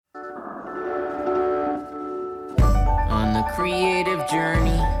creative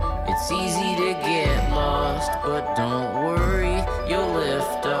journey. It's easy to get lost, but don't worry, you'll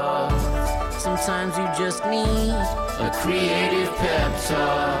lift off. Sometimes you just need a creative pep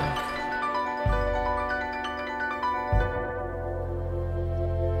talk.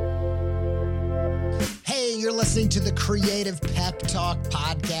 Hey, you're listening to the Creative Pep Talk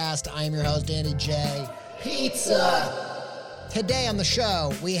podcast. I am your host, Danny J. Pizza. Today on the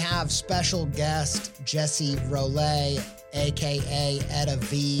show, we have special guest Jessi Raulet, aka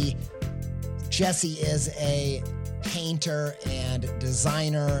EttaVee. Jessi is a painter and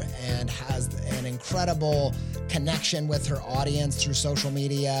designer and has an incredible connection with her audience through social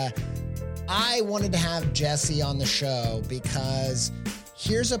media. I wanted to have Jessi on the show because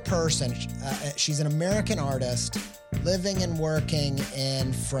here's a person, she's an American artist living and working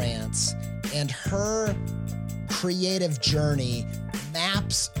in France, and her creative journey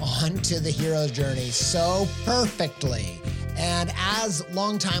maps onto the hero's journey so perfectly. And as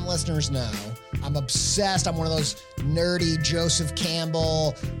longtime listeners know, I'm obsessed. I'm one of those nerdy Joseph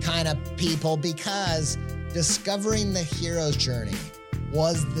Campbell kind of people, because discovering the hero's journey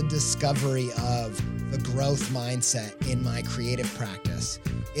was the discovery of the growth mindset in my creative practice.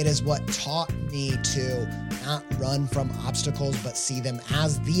 It is what taught me to not run from obstacles, but see them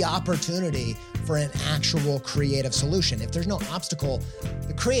as the opportunity for an actual creative solution. If there's no obstacle,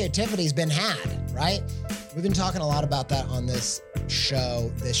 the creativity's been had, right? We've been talking a lot about that on this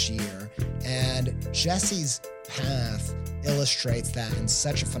show this year, and Jessi's path illustrates that in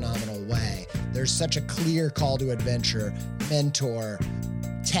such a phenomenal way. There's such a clear call to adventure, mentor,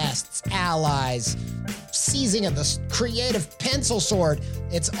 tests, allies, seizing of the creative pencil sword.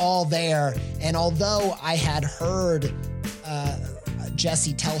 It's all there. And although I had heard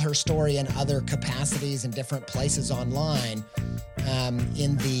Jessi tell her story in other capacities in different places online,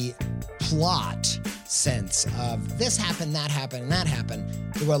 in the plot sense of this happened, that happened, and that happened,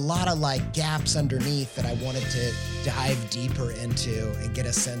 there were a lot of like gaps underneath that I wanted to dive deeper into and get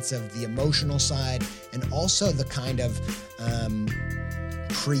a sense of the emotional side and also the kind of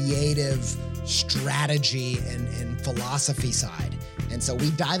creative strategy and philosophy side. And so we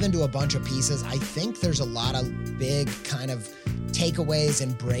dive into a bunch of pieces. I think there's a lot of big kind of takeaways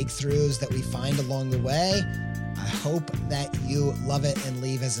and breakthroughs that we find along the way. I hope that you love it and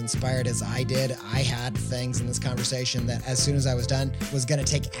leave as inspired as I did. I had things in this conversation that as soon as I was done was going to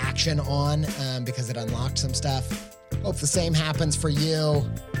take action on because it unlocked some stuff. Hope the same happens for you.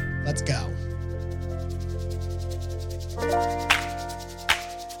 Let's go.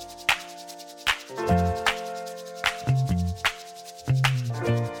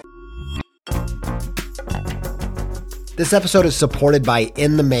 This episode is supported by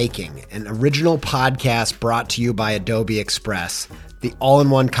In the Making, an original podcast brought to you by Adobe Express, the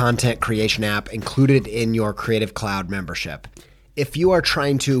all-in-one content creation app included in your Creative Cloud membership. If you are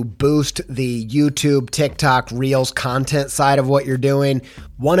trying to boost the YouTube, TikTok, Reels content side of what you're doing,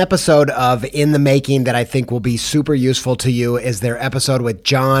 one episode of In the Making that I think will be super useful to you is their episode with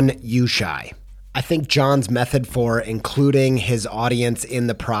John Ushai. I think John's method for including his audience in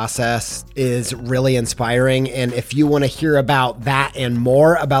the process is really inspiring. And if you want to hear about that and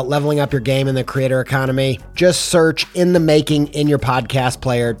more about leveling up your game in the creator economy, just search In the Making in your podcast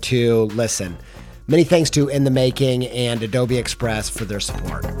player to listen. Many thanks to In the Making and Adobe Express for their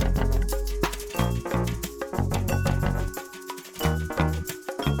support.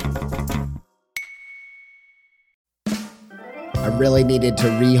 I really needed to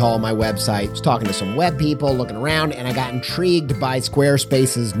rehaul my website. I was talking to some web people, looking around, and I got intrigued by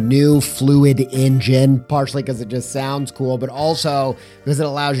Squarespace's new Fluid engine, partially because it just sounds cool, but also because it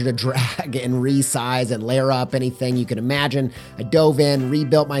allows you to drag and resize and layer up anything you can imagine. I dove in,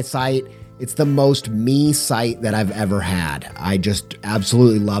 rebuilt my site. It's the most me site that I've ever had. I just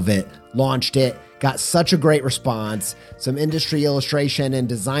absolutely love it. Launched it. Got such a great response. Some industry illustration and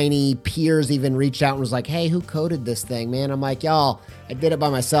designy peers even reached out and was like, hey, who coded this thing, man? I'm like, y'all, I did it by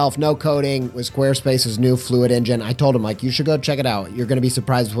myself. No coding with Squarespace's new Fluid engine. I told him, like, you should go check it out. You're going to be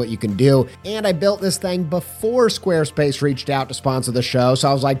surprised with what you can do. And I built this thing before Squarespace reached out to sponsor the show. So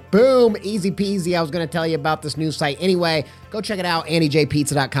I was like, boom, easy peasy. I was going to tell you about this new site anyway. Go check it out,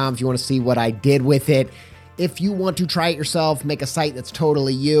 andyjpizza.com, if you want to see what I did with it. If you want to try it yourself, make a site that's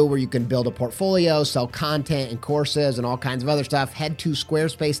totally you, where you can build a portfolio, sell content and courses and all kinds of other stuff, head to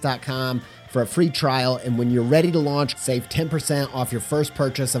squarespace.com for a free trial. And when you're ready to launch, save 10% off your first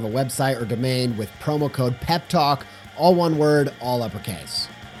purchase of a website or domain with promo code PEPTALK, all one word, all uppercase.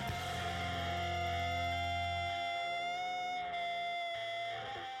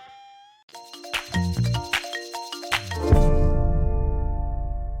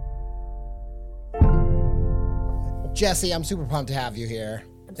 Jessi, I'm super pumped to have you here.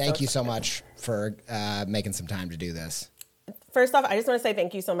 Thank you so much for making some time to do this. First off, I just want to say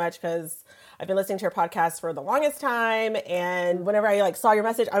thank you so much because I've been listening to your podcast for the longest time. And whenever I saw your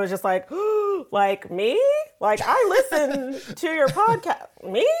message, I was just like, like me? Like I listen to your podcast.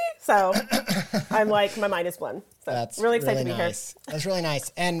 Me? So I'm like, my mind is blown. So That's really excited really to be nice. here. That's really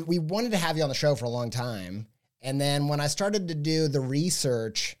nice. And we wanted to have you on the show for a long time. And then when I started to do the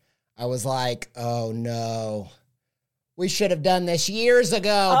research, I was like, oh no. We should have done this years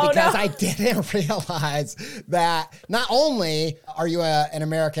ago because I didn't realize that not only are you an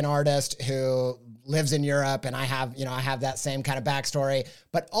American artist who lives in Europe and I have that same kind of backstory,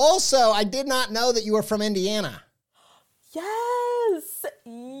 but also I did not know that you were from Indiana. Yes.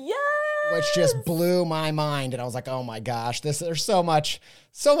 Which just blew my mind. And I was like, oh my gosh, there's so much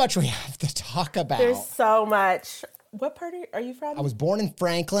we have to talk about. There's so much. What part are you from? I was born in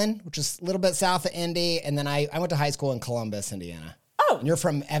Franklin, which is a little bit south of Indy, and then I went to high school in Columbus, Indiana. Oh. And you're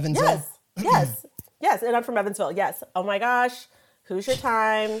from Evansville? Yes, and I'm from Evansville, yes. Oh my gosh, who's your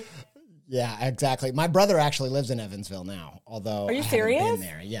time? Yeah, exactly. My brother actually lives in Evansville now, although Are you I serious? haven't been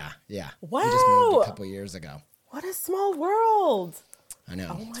there. Yeah. Wow. He just moved a couple years ago. What a small world. I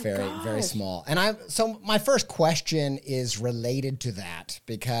know. Oh It's my very, gosh. very small. And so my first question is related to that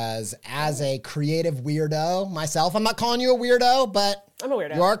because as a creative weirdo myself, I'm not calling you a weirdo, but I'm a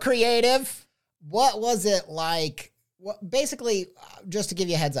weirdo. You are creative. What was it like? Basically, just to give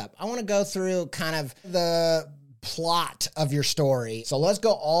you a heads up, I want to go through kind of the plot of your story. So let's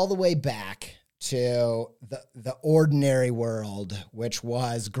go all the way back to the ordinary world, which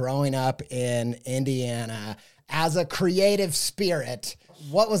was growing up in Indiana as a creative spirit.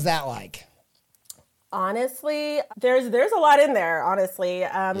 What was that like? Honestly, there's a lot in there, honestly.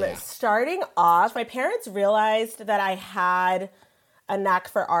 Starting off, my parents realized that I had a knack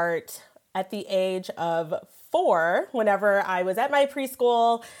for art at the age of 4 whenever I was at my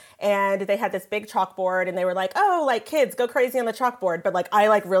preschool and they had this big chalkboard and they were like, oh, like kids go crazy on the chalkboard. But I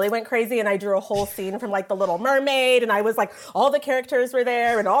really went crazy and I drew a whole scene from The Little Mermaid and I was like, all the characters were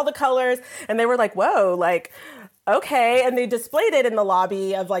there and all the colors and they were like, whoa, okay. And they displayed it in the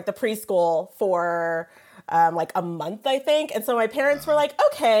lobby of the preschool for a month, I think. And so my parents were like,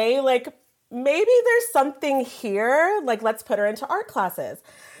 okay, maybe there's something here. Let's put her into art classes.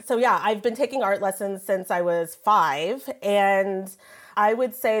 So yeah, I've been taking art lessons since I was 5. And I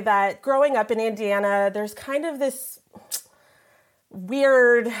would say that growing up in Indiana, there's kind of this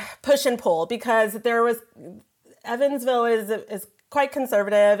weird push and pull because Evansville is quite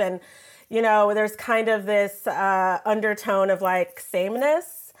conservative and there's kind of this undertone of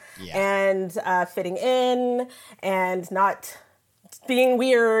sameness and fitting in and not being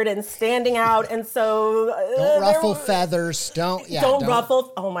weird and standing out. And so don't ruffle feathers. Don't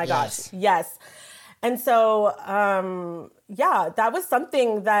ruffle. Oh my gosh. Yes. And so, that was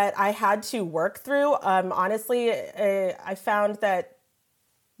something that I had to work through. Honestly, I found that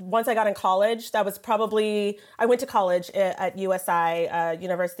once I got in college, I went to college at USI,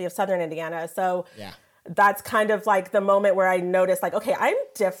 University of Southern Indiana. So that's kind of the moment where I noticed okay, I'm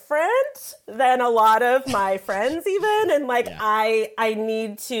different than a lot of my friends even. And I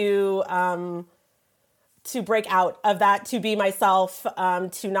need to break out of that, to be myself,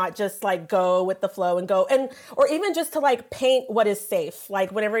 to not just go with the flow and or even just to paint what is safe.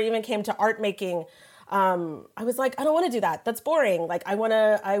 Whenever it even came to art making, I was like, I don't want to do that. That's boring. I want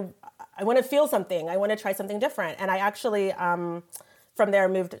to feel something. I want to try something different. And I actually, from there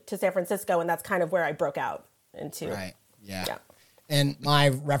moved to San Francisco and that's kind of where I broke out into. Right. Yeah. And my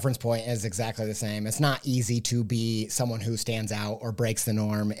reference point is exactly the same. It's not easy to be someone who stands out or breaks the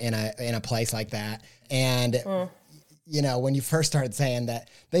norm in a place like that. And when you first started saying that,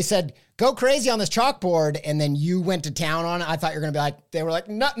 they said, go crazy on this chalkboard, and then you went to town on it. I thought you were going to be they were like,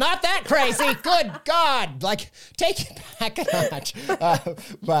 not that crazy. Good God. Take it back a notch.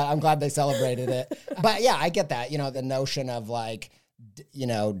 But I'm glad they celebrated it. But yeah, I get that. The notion of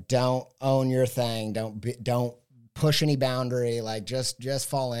don't own your thing. Don't push any boundary. Just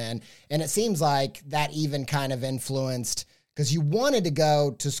fall in. And it seems like that even kind of influenced, because you wanted to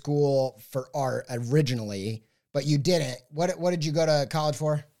go to school for art originally, but you didn't. What did you go to college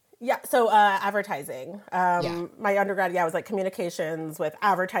for? Yeah, so advertising. My undergrad, was communications with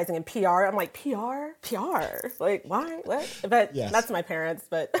advertising and PR. I'm like, PR? Why? What? But that's my parents,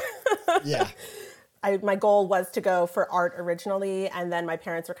 but yeah. My goal was to go for art originally, and then my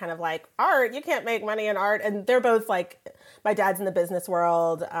parents were kind of like, art? You can't make money in art. And they're both my dad's in the business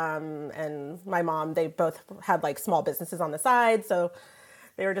world, and my mom, they both had small businesses on the side. So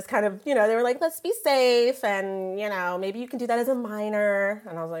they were just kind of, they were like, let's be safe. And, maybe you can do that as a minor.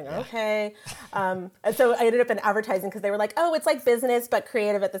 And I was like, okay. And so I ended up in advertising because they were like, oh, it's like business, but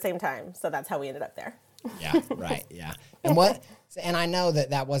creative at the same time. So that's how we ended up there. Yeah, right. Yeah. And I know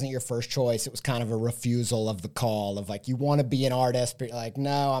that wasn't your first choice. It was kind of a refusal of the call of like, you want to be an artist, but you're like,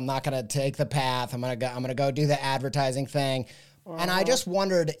 no, I'm not going to take the path. I'm going to go do the advertising thing. And I just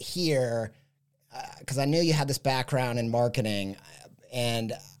wondered here, because I knew you had this background in marketing,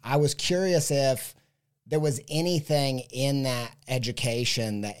 and I was curious if there was anything in that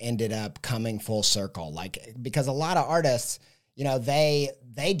education that ended up coming full circle. Like, because a lot of artists, they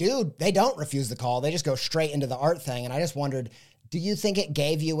don't refuse the call. They just go straight into the art thing. And I just wondered, do you think it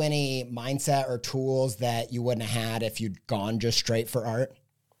gave you any mindset or tools that you wouldn't have had if you'd gone just straight for art?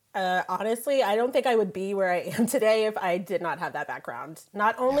 Honestly, I don't think I would be where I am today if I did not have that background.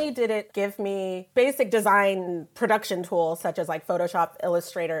 Not only did it give me basic design production tools such as like Photoshop,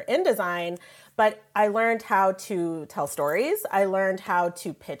 Illustrator, InDesign, but I learned how to tell stories. I learned how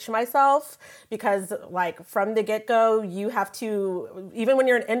to pitch myself because like from the get-go, you have to, even when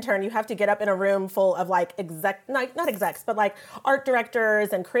you're an intern, you have to get up in a room full of like not execs, but like art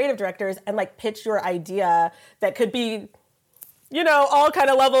directors and creative directors and like pitch your idea that could be all kind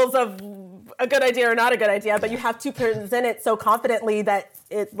of levels of a good idea or not a good idea, but you have to present it so confidently that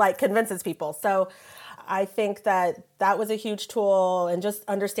it like convinces people. So I think that was a huge tool, and just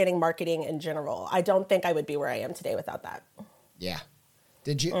understanding marketing in general. I don't think I would be where I am today without that. Yeah.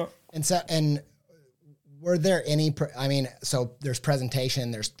 Did you, and were there any, so there's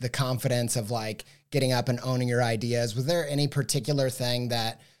presentation, there's the confidence of like getting up and owning your ideas. Was there any particular thing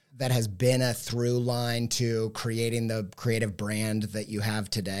that has been a through line to creating the creative brand that you have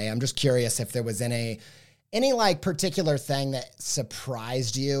today? I'm just curious if there was any like particular thing that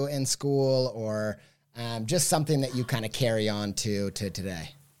surprised you in school, or just something that you kind of carry on to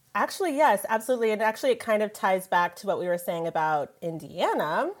today. Actually, yes, absolutely. And actually it kind of ties back to what we were saying about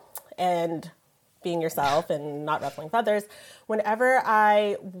Indiana and being yourself and not ruffling feathers. Whenever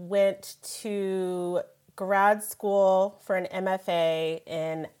I went to grad school for an MFA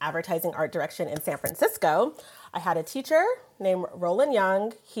in advertising art direction in San Francisco, I had a teacher named Raulet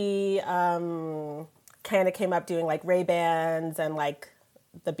Young. He kind of came up doing like Ray-Bans and like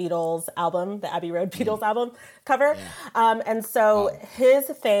the Beatles album, the Abbey Road Beatles album cover. Yeah. And so his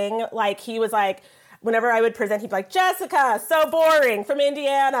thing, like he was like, whenever I would present, he'd be like, Jessica, so boring, from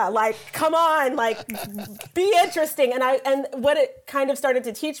Indiana. Like, come on, like, be interesting. And what it kind of started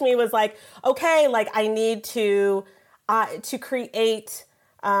to teach me was like, okay, like I need to create,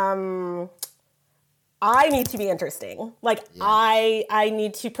 I need to be interesting. Like I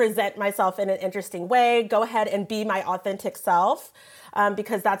need to present myself in an interesting way, go ahead and be my authentic self.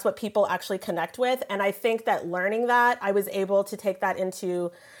 Because that's what people actually connect with. And I think that learning that, I was able to take that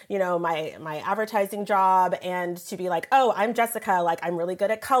into, my advertising job, and to be like, oh, I'm Jessica, like I'm really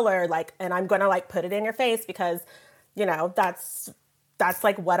good at color, like, and I'm going to like put it in your face because, that's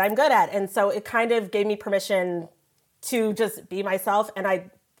like what I'm good at. And so it kind of gave me permission to just be myself. And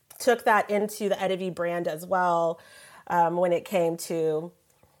I took that into the EttaVee brand as well. When it came to,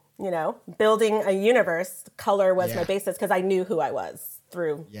 building a universe, color was my basis because I knew who I was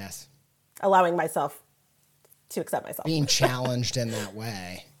through allowing myself to accept myself. Being challenged in that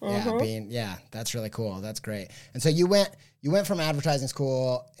way. That's really cool. That's great. And so you went from advertising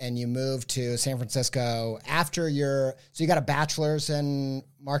school and you moved to San Francisco after so you got a bachelor's in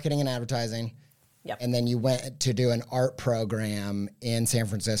marketing and advertising. Yep. And then you went to do an art program in San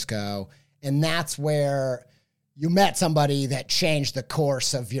Francisco. And that's where you met somebody that changed the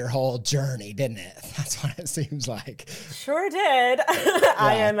course of your whole journey, didn't it? That's what it seems like. Sure did.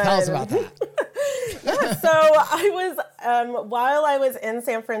 Tell us about that. So I was, while I was in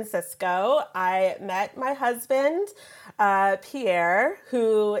San Francisco, I met my husband, Pierre,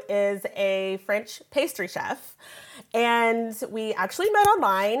 who is a French pastry chef. And we actually met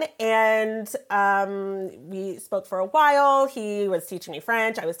online, and we spoke for a while. He was teaching me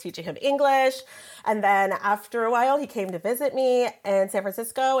French. I was teaching him English. And then after a while, he came to visit me in San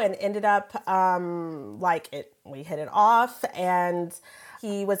Francisco, and ended up we hit it off. And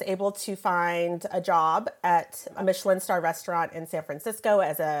he was able to find a job at a Michelin star restaurant in San Francisco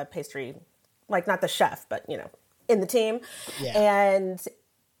as a pastry, like not the chef, but, in the team. Yeah. And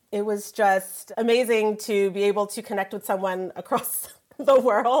it was just amazing to be able to connect with someone across the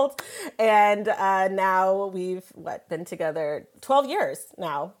world. And now we've, been together 12 years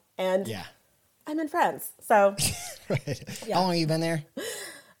now. And I'm in France. So right. How long have you been there?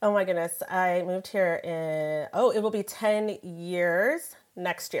 Oh my goodness. I moved here it will be 10 years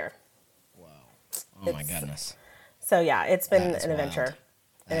next year. Wow. Oh my goodness. So yeah, it's been an adventure.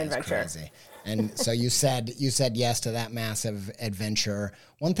 an adventure. Crazy. And so you said yes to that massive adventure.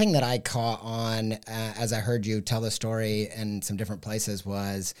 One thing that I caught on as I heard you tell the story in some different places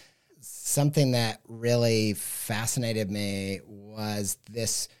was something that really fascinated me was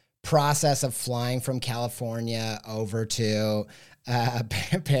this process of flying from California over to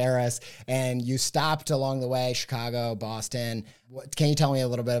Paris, and you stopped along the way, Chicago, Boston. Can you tell me a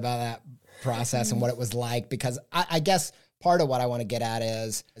little bit about that process and what it was like? Because I guess part of what I want to get at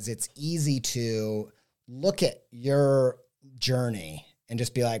is it's easy to look at your journey and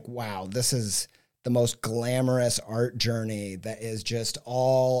just be like, wow, this is the most glamorous art journey that is just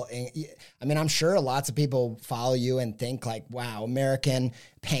all, I mean, I'm sure lots of people follow you and think like, wow, American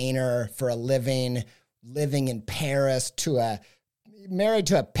painter for a living, living in Paris married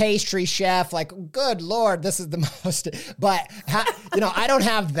to a pastry chef, like, good Lord, this is the most, but, I don't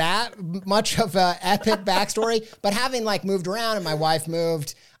have that much of a epic backstory, but having like moved around and my wife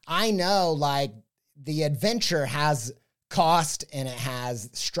moved, I know like the adventure has cost and it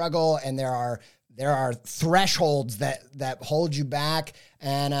has struggle, and there are thresholds that hold you back.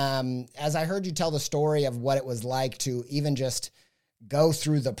 And as I heard you tell the story of what it was like to even just go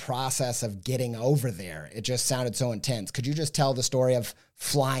through the process of getting over there, it just sounded so intense. Could you just tell the story of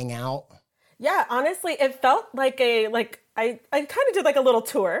flying out? Yeah, honestly, it felt like I kind of did like a little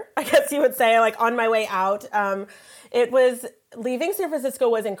tour, I guess you would say, like on my way out. It was leaving San Francisco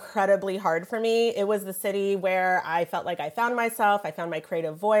was incredibly hard for me. It was the city where I felt like I found myself. I found my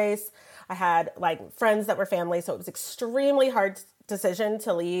creative voice. I had like friends that were family, so it was extremely hard decision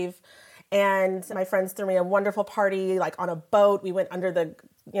to leave. And my friends threw me a wonderful party, like on a boat. We went under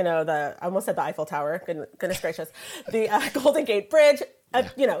I almost said the Eiffel Tower, goodness gracious, the Golden Gate Bridge,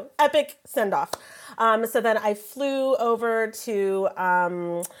 epic send-off. So then I flew over to,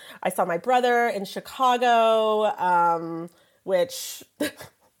 I saw my brother in Chicago, which...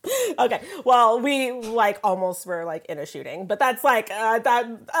 Okay, well, we like almost were like in a shooting, but that's like, I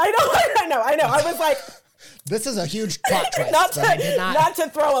know. I was like... This is a huge plot twist. not to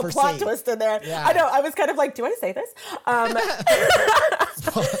throw a plot twist in there. Yeah. I know. I was kind of like, do I say this? I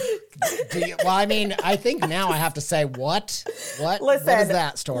think now I have to say what? What is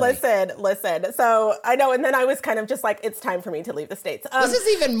that story? Listen. So I know, and then I was kind of just like, it's time for me to leave the States. This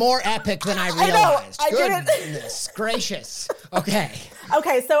is even more epic than I realized. Goodness gracious. Okay,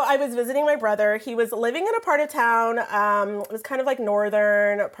 so I was visiting my brother. He was living in a part of town. It was kind of like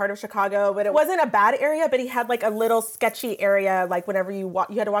northern part of Chicago, but it wasn't a bad area, but he had like a little sketchy area. Like whenever you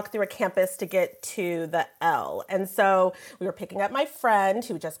had to walk through a campus to get to the L. And so we were picking up my friend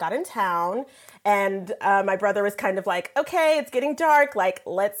who just got in town. And my brother was kind of like, okay, it's getting dark. Like,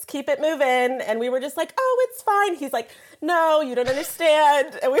 let's keep it moving. And we were just like, oh, it's fine. He's like, no, you don't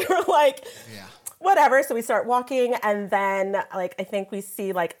understand. And we were like, yeah. Whatever. So we start walking, and then like I think we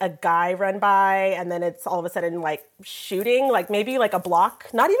see like a guy run by, and then it's all of a sudden like shooting, like maybe like a block,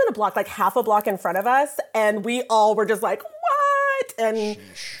 not even a block, like half a block in front of us, and we all were just like, what? And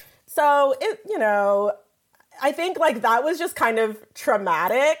sheesh. So it, I think like that was just kind of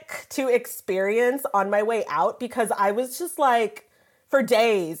traumatic to experience on my way out, because I was just like for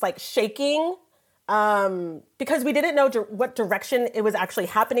days like shaking. Because we didn't know what direction it was actually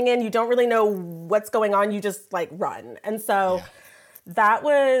happening in. You don't really know what's going on. You just like run. And so that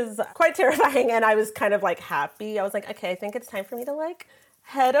was quite terrifying. And I was kind of like happy. I was like, okay, I think it's time for me to like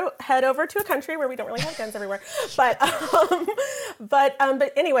head over to a country where we don't really have guns everywhere. But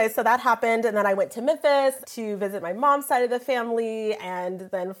anyway, so that happened. And then I went to Memphis to visit my mom's side of the family, and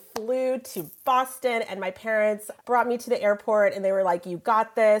then flew to Boston, and my parents brought me to the airport, and they were like, you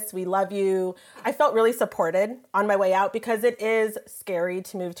got this. We love you. I felt really supported on my way out, because it is scary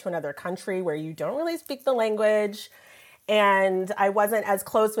to move to another country where you don't really speak the language. And I wasn't as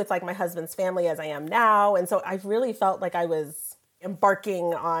close with like my husband's family as I am now. And so I really felt like I was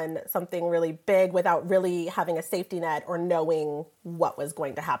embarking on something really big without really having a safety net or knowing what was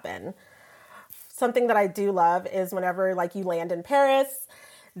going to happen. Something that I do love is whenever like you land in Paris,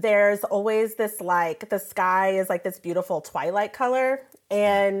 there's always this like, the sky is like this beautiful twilight color.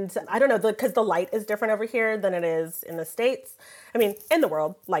 And I don't know, because the light is different over here than it is in the States. I mean, in the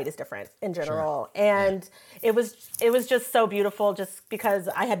world, light is different in general. Sure. And it was just so beautiful, just because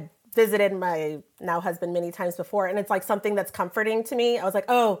I had visited my now husband many times before, and it's like something that's comforting to me. I was like,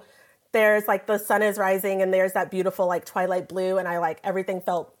 oh, there's like the sun is rising, and there's that beautiful like twilight blue, and I like everything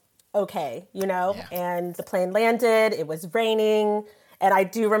felt okay, Yeah. And the plane landed, it was raining, and I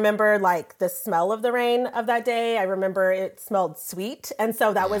do remember like the smell of the rain of that day. I remember it smelled sweet, and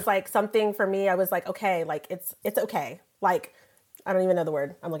so that was like something for me. I was like, okay, like it's okay. Like I don't even know the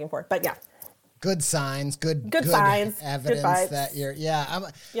word I'm looking for, but yeah. good signs, good signs, evidence good that you're,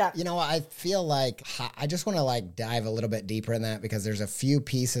 you know, I feel like I just want to like dive a little bit deeper in that because there's a few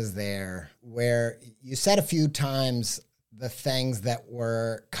pieces there where you said a few times the things that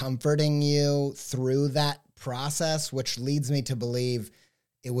were comforting you through that process, which leads me to believe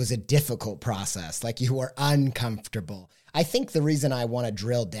it was a difficult process. Like you were uncomfortable. I think the reason I want to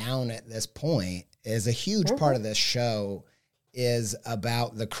drill down at this point is a huge part of this show is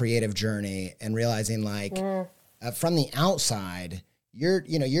about the creative journey and realizing like from the outside, you're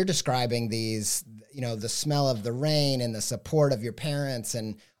describing these, you know, the smell of the rain and the support of your parents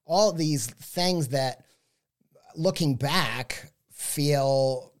and all these things that looking back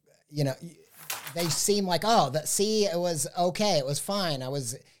feel, you know, they seem like, it was okay. It was fine. I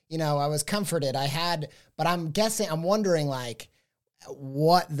was comforted. But I'm wondering like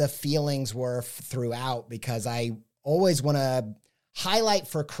what the feelings were throughout because I always want to highlight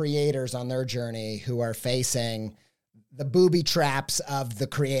for creators on their journey who are facing the booby traps of the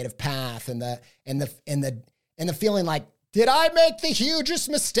creative path and the feeling like, did I make the hugest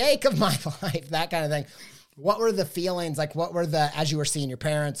mistake of my life? That kind of thing. What were the feelings like? As you were seeing your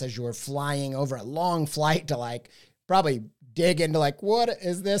parents, as you were flying over a long flight to like probably dig into like, what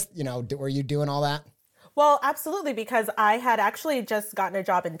is this? You know, were you doing all that? Well, absolutely, because I had actually just gotten a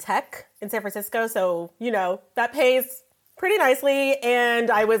job in tech in San Francisco. So, you know, that pays pretty nicely. And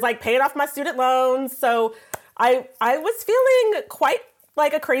I was like paying off my student loans. So I was feeling quite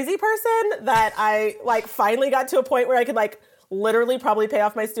like a crazy person that I like finally got to a point where I could like literally probably pay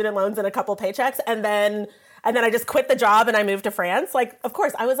off my student loans in a couple paychecks. And then I just quit the job and I moved to France. Like, of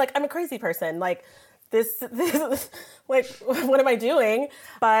course, I was like, I'm a crazy person. Like, this like, what am I doing?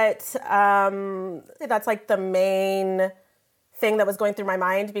 But that's like the main thing that was going through my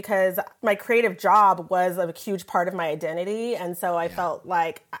mind because my creative job was a huge part of my identity. And so I felt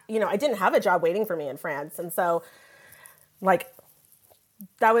like, you know, I didn't have a job waiting for me in France. And so like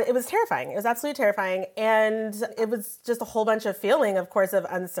it was terrifying. It was absolutely terrifying. And it was just a whole bunch of feeling, of course, of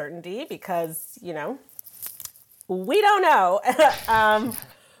uncertainty because, you know, we don't know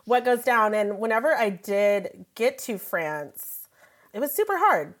what goes down. And whenever I did get to France, it was super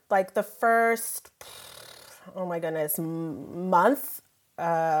hard. Like the first, oh my goodness, month,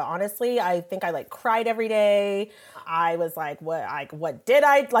 honestly, I think I like cried every day. I was like, what did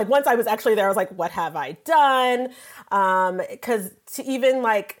I, like once I was actually there, I was like, what have I done? Cause to even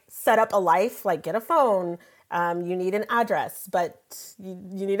like set up a life, like get a phone, you need an address, but you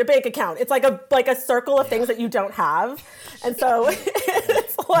need a bank account. It's like a circle of things that you don't have. And so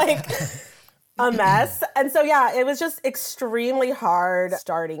it's like a mess. And so, yeah, it was just extremely hard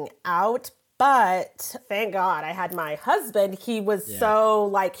starting out. But thank God I had my husband. He was so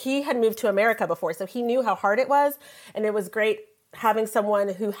like, he had moved to America before, so he knew how hard it was. And it was great having someone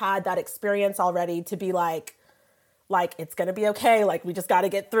who had that experience already to be like, it's going to be okay. Like, we just got to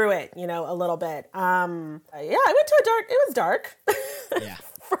get through it, you know, a little bit. I went to it was dark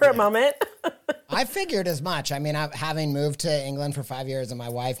for a moment. I figured as much. I mean, having moved to England for 5 years and my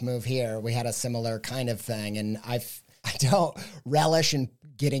wife moved here, we had a similar kind of thing. And I don't relish in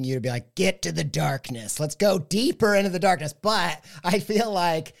getting you to be like, get to the darkness. Let's go deeper into the darkness. But I feel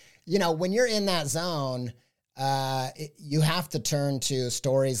like, you know, when you're in that zone, you have to turn to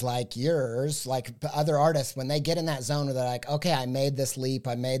stories like yours, like other artists, when they get in that zone where they're like, okay, I made this leap,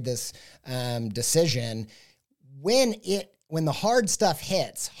 I made this decision. When the hard stuff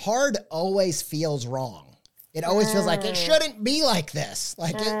hits, hard always feels wrong. It always feels like it shouldn't be like this.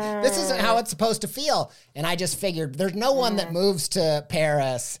 Like this isn't how it's supposed to feel. And I just figured there's no one that moves to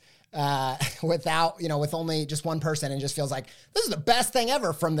Paris without, you know, with only just one person and just feels like this is the best thing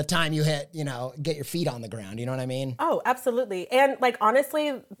ever from the time you hit, you know, get your feet on the ground. You know what I mean? Oh, absolutely. And like,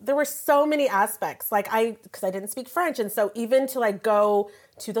 honestly, there were so many aspects, like because I didn't speak French. And so even to like go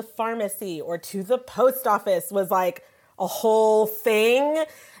to the pharmacy or to the post office was like a whole thing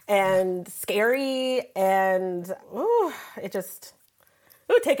and scary. And it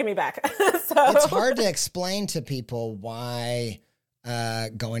taking me back. So it's hard to explain to people why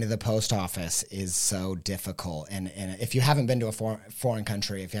going to the post office is so difficult. And if you haven't been to a foreign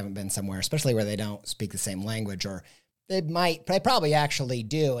country, if you haven't been somewhere, especially where they don't speak the same language, or they probably actually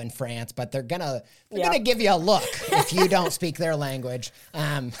do in France, but they're gonna give you a look if you don't speak their language,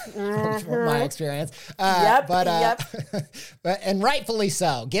 from my experience. But and rightfully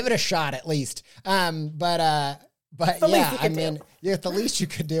so. Give it a shot at least. But yeah, I mean, the least you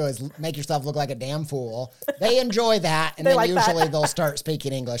could do is make yourself look like a damn fool. They enjoy that, and then like usually they'll start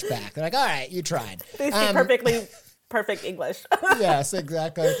speaking English back. They're like, all right, you tried. They speak perfect English. Yes,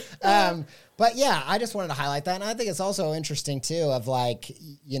 exactly. But yeah, I just wanted to highlight that. And I think it's also interesting too of like,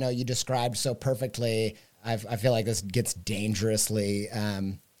 you know, you described so perfectly. I feel like this gets dangerously,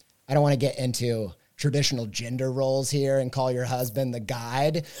 I don't want to get into traditional gender roles here and call your husband the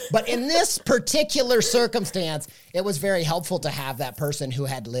guide. But in this particular circumstance, it was very helpful to have that person who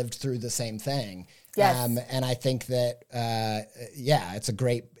had lived through the same thing. Yes. And I think that, it's a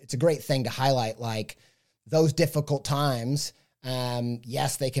great thing to highlight, like those difficult times.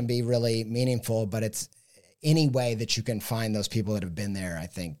 Yes, they can be really meaningful, but it's any way that you can find those people that have been there. I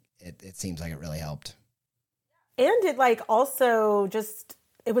think it seems like it really helped. And it like also just,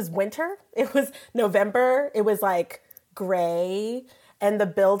 it was winter. It was November. It was like gray and the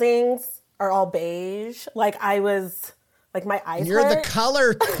buildings are all beige. Like I was like, my eyes You're hurt. the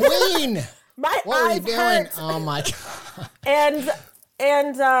color queen. My What are you eyes doing? hurt. Oh my God.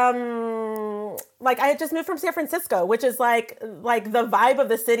 And like I had just moved from San Francisco, which is like the vibe of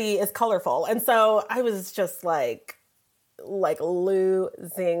the city is colorful. And so I was just like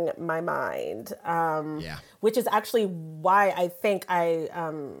losing my mind. Which is actually why I think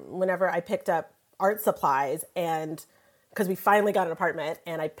whenever I picked up art supplies, and because we finally got an apartment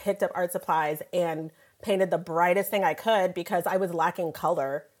and I picked up art supplies and painted the brightest thing I could because I was lacking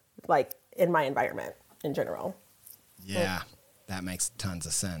color like in my environment in general. Yeah, that makes tons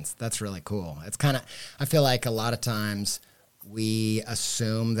of sense. That's really cool. It's kind of, I feel like a lot of times we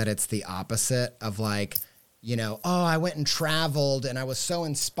assume that it's the opposite of like, you know, oh, I went and traveled and I was so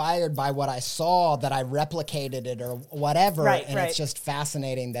inspired by what I saw that I replicated it or whatever. Right. It's just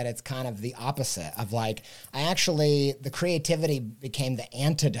fascinating that it's kind of the opposite of like, the creativity became the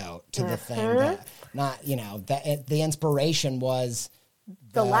antidote to the thing that not, you know, the inspiration was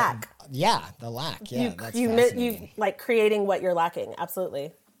The lack. Yeah, the lack. Yeah, that's you fascinating. like creating what you're lacking.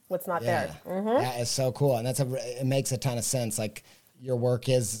 Absolutely. What's not there. Mm-hmm. That is so cool. And it makes a ton of sense. Like your work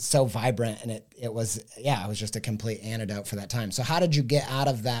is so vibrant and it was just a complete antidote for that time. So how did you get out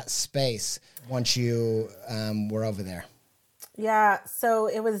of that space once you were over there? Yeah, so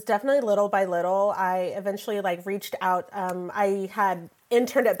it was definitely little by little. I eventually like reached out. I had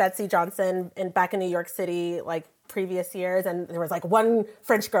interned at Betsy Johnson back in New York City, like previous years, and there was like one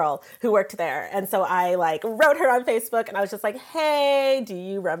French girl who worked there, and so I like wrote her on Facebook, and I was just like, "Hey, do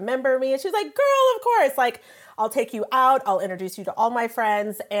you remember me?" And she's like, "Girl, of course! Like, I'll take you out. I'll introduce you to all my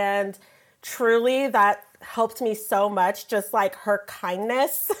friends." And truly, that helped me so much. Just like her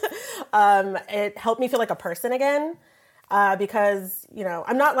kindness, it helped me feel like a person again. Because, you know,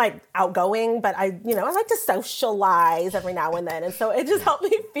 I'm not like outgoing, but I like to socialize every now and then. And so it just helped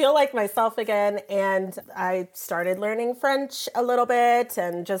me feel like myself again. And I started learning French a little bit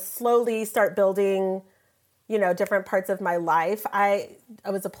and just slowly start building, you know, different parts of my life. I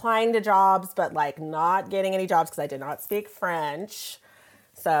was applying to jobs, but like not getting any jobs because I did not speak French.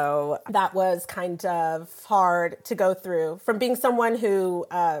 So that was kind of hard to go through from being someone who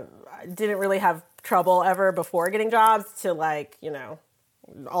didn't really have trouble ever before getting jobs to like, you know,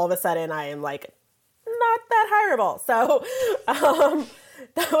 all of a sudden I am like not that hireable. So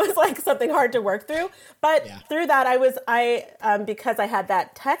that was like something hard to work through. But through that because I had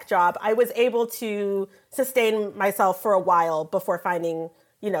that tech job, I was able to sustain myself for a while before finding,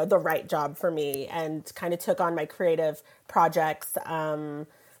 you know, the right job for me, and kind of took on my creative projects.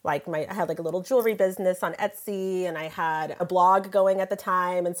 I had like a little jewelry business on Etsy, and I had a blog going at the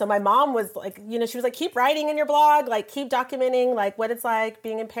time. And so my mom was like, you know, she was like, keep writing in your blog, like keep documenting like what it's like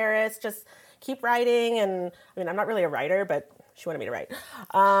being in Paris, just keep writing. And I mean, I'm not really a writer, but she wanted me to write.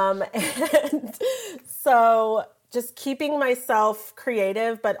 And so just keeping myself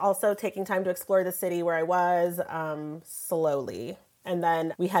creative, but also taking time to explore the city where I was slowly. And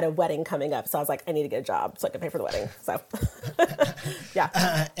then we had a wedding coming up. So I was like, I need to get a job so I can pay for the wedding. So,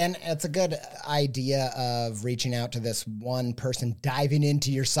 yeah. And it's a good idea of reaching out to this one person, diving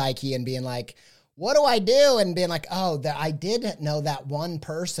into your psyche and being like, what do I do? And being like, I did know that one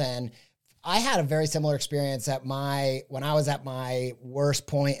person. I had a very similar experience when I was at my worst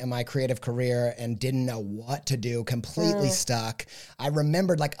point in my creative career and didn't know what to do, completely stuck. I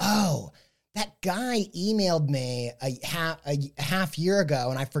remembered like, that guy emailed me a half year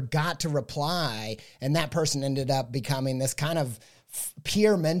ago and I forgot to reply. And that person ended up becoming this kind of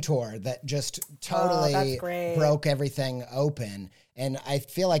peer mentor that just totally broke everything open. And I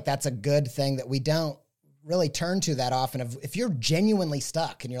feel like that's a good thing that we don't really turn to that often. If you're genuinely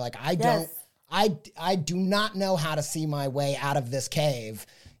stuck and you're like, I do not know how to see my way out of this cave.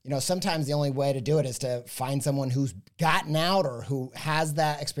 You know, sometimes the only way to do it is to find someone who's gotten out or who has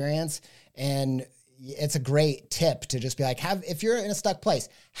that experience. And it's a great tip to just be like, if you're in a stuck place,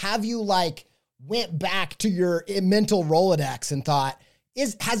 have you like went back to your mental Rolodex and thought,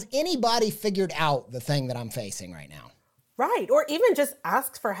 has anybody figured out the thing that I'm facing right now? Right. Or even just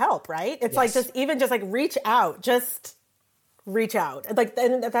ask for help, right? It's like just reach out. Just reach out. Like,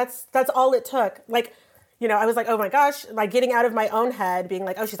 and that's all it took. Like, you know, I was like, oh my gosh, like getting out of my own head, being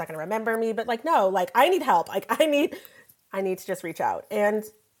like, oh, she's not going to remember me. But like, no, like I need help. Like I need to just reach out, and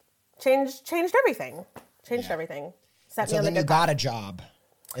changed everything. Everything. So then you got a job.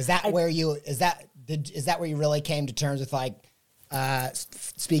 Is that where you really came to terms with like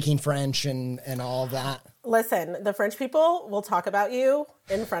speaking French and all of that? Listen, the French people will talk about you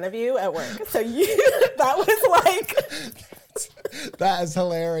in front of you at work. So that was like... That is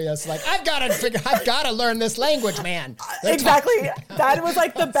hilarious. Like, I've got to learn this language, man. Exactly. That was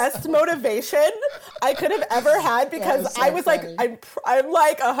like the best motivation I could have ever had, because I was funny. Like, I'm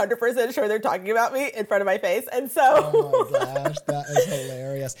like 100% sure they're talking about me in front of my face. And so. Oh my gosh, that is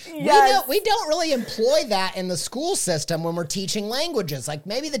hilarious. Yes. We don't really employ that in the school system when we're teaching languages. Like,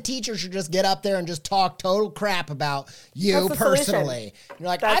 maybe the teacher should just get up there and just talk total crap about you personally. You're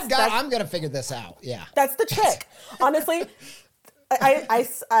like, I'm going to figure this out. Yeah. That's the trick. Honestly. I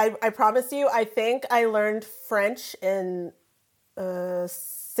promise you, I think I learned French in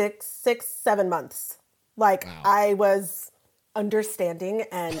 7 months. Like, wow. I was understanding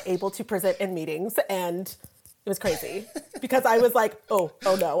and able to present in meetings, and it was crazy because I was like, oh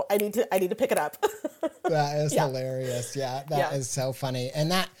no, I need to pick it up. That is hilarious. Yeah, that is so funny.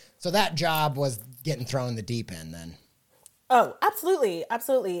 And that job was getting thrown in the deep end then. Oh, absolutely.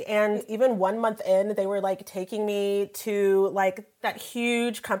 Absolutely. And even 1 month in, they were like taking me to like that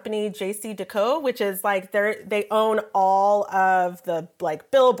huge company, Jessi, which is like they own all of the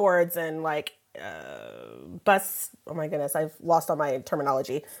like billboards and like bus. Oh my goodness. I've lost all my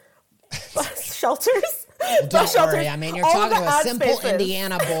terminology. Bus shelters. Well, don't worry. I mean, you're talking to a simple spaces.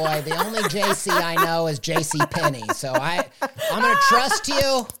 Indiana boy. The only JC I know is JC Penney. So I'm going to trust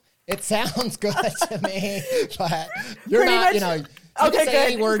you. It sounds good to me, but you're pretty not, much, you know, you can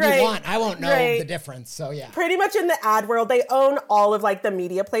say any word you want. I won't know the difference. So yeah. Pretty much in the ad world, they own all of like the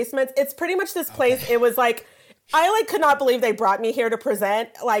media placements. It's pretty much this place. Okay. It was like, I like could not believe they brought me here to present.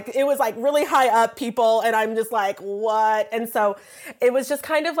 Like it was like really high up people, and I'm just like, what? And so it was just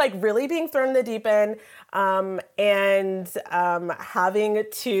kind of like really being thrown in the deep end, and having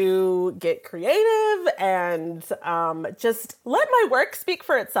to get creative and just let my work speak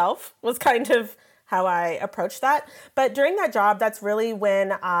for itself was kind of how I approached that. But during that job, that's really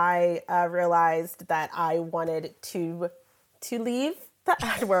when I realized that I wanted to leave the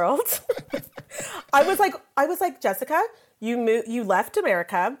ad world. I was like, Jessica, you left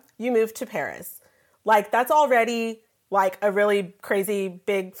America, you moved to Paris. Like that's already like a really crazy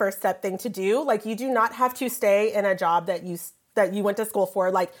big first step thing to do. Like you do not have to stay in a job that you went to school for.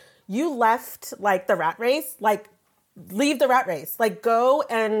 Like you left like the rat race, like leave the rat race, like go.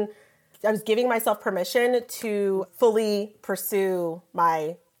 And I was giving myself permission to fully pursue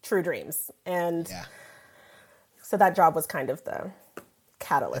my true dreams. And so that job was kind of the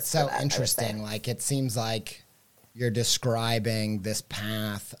catalyst. It's so interesting. Like it seems like you're describing this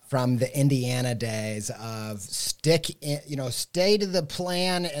path from the Indiana days of stay to the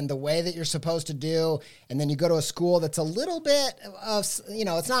plan and the way that you're supposed to do. And then you go to a school that's a little bit of,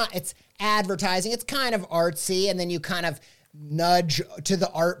 it's advertising. It's kind of artsy. And then you kind of nudge to the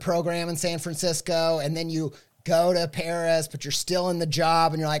art program in San Francisco. And then you go to Paris, but you're still in the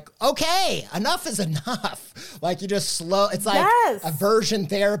job and you're like, okay, enough is enough. Like you just it's like aversion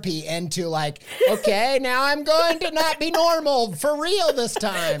therapy into like, okay, now I'm going to not be normal for real this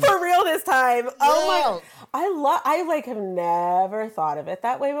time. For real this time. Yeah. Oh my, I like have never thought of it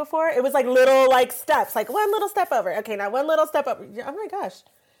that way before. It was like little like steps, like one little step over. Okay, now one little step over. Oh my gosh.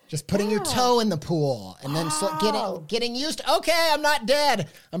 Just putting your toe in the pool and then getting used to, okay, I'm not dead.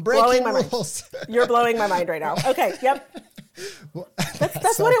 I'm breaking rules. You're blowing my mind right now. Okay, yep. Well,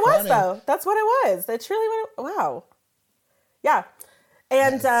 that's so what it was, though. That's what it was. That's really wow. Yeah.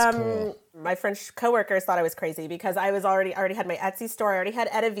 And cool. My French coworkers thought I was crazy because I was already had my Etsy store. I already had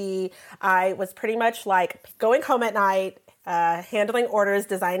EttaVee. I was pretty much like going home at night, handling orders,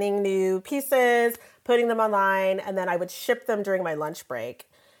 designing new pieces, putting them online, and then I would ship them during my lunch break.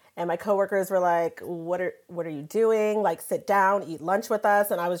 And my coworkers were like, what are you doing? Like, sit down, eat lunch with us.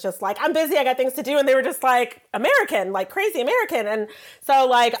 And I was just like, I'm busy. I got things to do. And they were just like, American, like crazy American. And so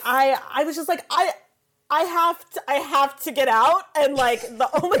like, I was just like, I have to get out. And like, the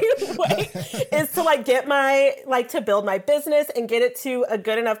only way is to like to build my business and get it to a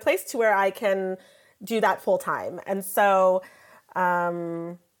good enough place to where I can do that full time. And so,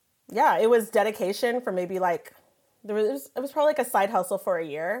 it was dedication for maybe like, it was probably like a side hustle for a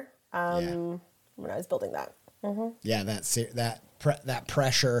year. when I was building that. Yeah, that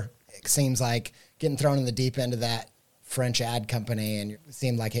pressure, it seems like getting thrown in the deep end of that French ad company, and it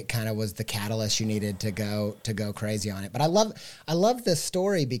seemed like it kind of was the catalyst you needed to go crazy on it. But I love this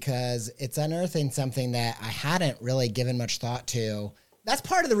story because it's unearthing something that I hadn't really given much thought to. That's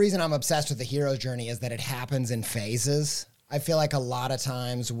part of the reason I'm obsessed with the hero's journey, is that it happens in phases. I feel like a lot of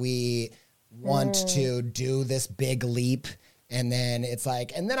times we want to do this big leap, and then it's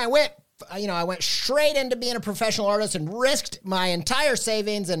like, and then I went straight into being a professional artist and risked my entire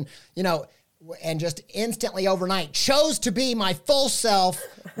savings and just instantly overnight chose to be my full self,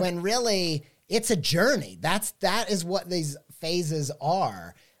 when really it's a journey. That is what these phases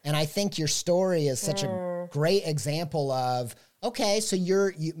are. And I think your story is such a great example of, okay, so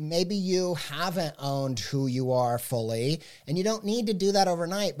maybe you haven't owned who you are fully, and you don't need to do that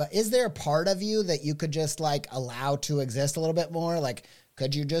overnight, but is there a part of you that you could just like allow to exist a little bit more? Like,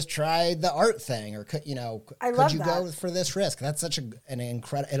 could you just try the art thing, or could you go for this risk? That's such an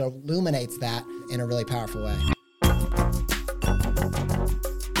incredible, it illuminates that in a really powerful way.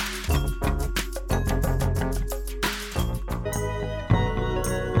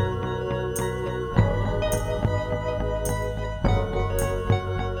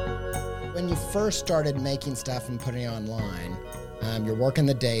 When you first started making stuff and putting it online, you're working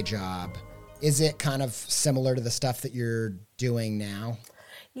the day job. Is it kind of similar to the stuff that you're doing now?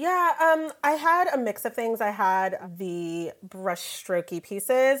 Yeah, I had a mix of things. I had the brush strokey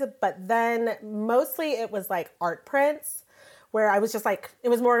pieces, but then mostly it was like art prints, where I was just like, it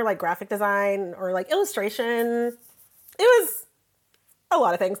was more like graphic design or like illustration. It was a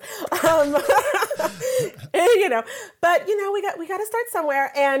lot of things. But we got to start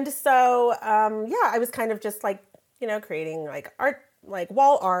somewhere. And so, I was kind of just like, creating like art, like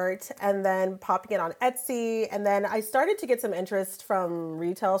wall art, and then popping it on Etsy. And then I started to get some interest from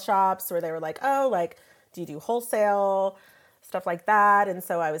retail shops where they were like, oh, like, do you do wholesale, stuff like that? And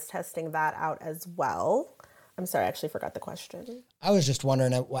so I was testing that out as well. I'm sorry, I actually forgot the question. I was just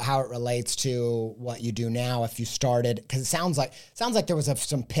wondering how it relates to what you do now. If you started, because it sounds like there was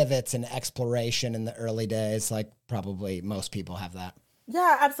some pivots and exploration in the early days, like probably most people have that.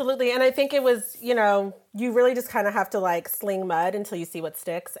 Yeah, absolutely. And I think it was, you really just kind of have to like sling mud until you see what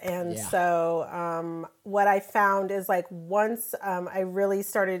sticks. And so what I found is like once I really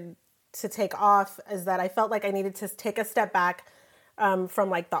started to take off is that I felt like I needed to take a step back from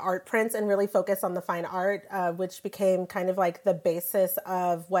like the art prints and really focus on the fine art, which became kind of like the basis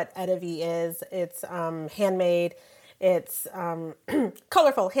of what EttaVee is. It's handmade, it's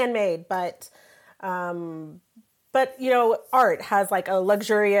colorful, handmade, but art has like a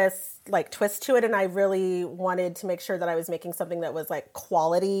luxurious like twist to it. And I really wanted to make sure that I was making something that was like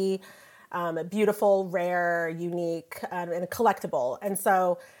quality, beautiful, rare, unique, and collectible. And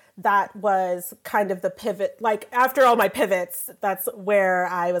so that was kind of the pivot. Like after all my pivots, that's where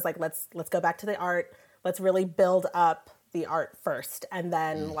I was like, let's go back to the art. Let's really build up the art first, and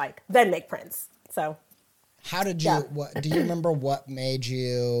then then make prints. So how did you, do you remember what made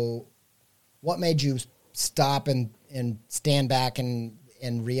you stop and stand back and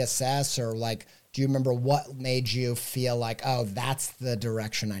reassess, or like, do you remember what made you feel like, oh, that's the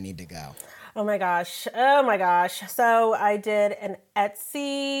direction I need to go? Oh my gosh. So I did an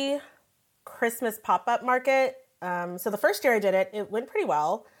Etsy Christmas pop-up market. So the first year I did it, it went pretty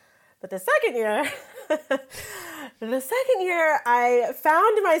well. But the second year, I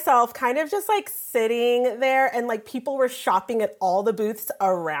found myself kind of just like sitting there, and like people were shopping at all the booths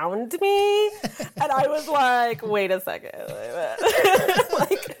around me. And I was like, wait a second.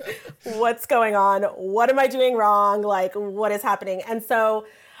 Like, what's going on? What am I doing wrong? Like, what is happening? And so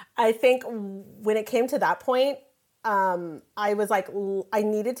I think when it came to that point, I was like, I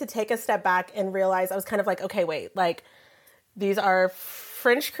needed to take a step back and realize I was kind of like, okay, wait, like these are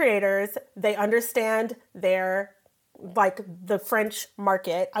French creators. They understand their, like the French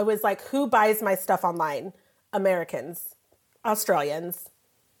market. I was like, who buys my stuff online? Americans, Australians,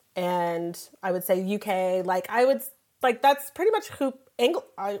 and I would say UK. Like that's pretty much who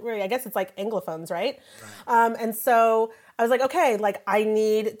I guess it's like Anglophones, right? And so I was like, okay, like I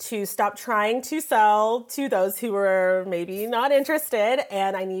need to stop trying to sell to those who were maybe not interested,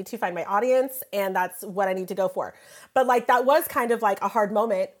 and I need to find my audience, and that's what I need to go for. But like that was kind of like a hard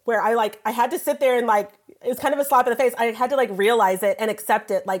moment where I had to sit there and like, it was kind of a slap in the face. I had to like realize it and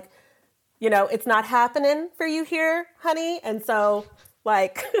accept it. Like, it's not happening for you here, honey. And so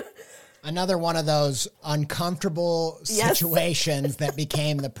like another one of those uncomfortable situations that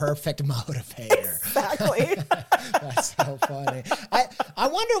became the perfect motivator. Exactly. That's so funny. I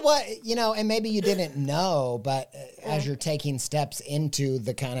wonder what, and maybe you didn't know, but as you're taking steps into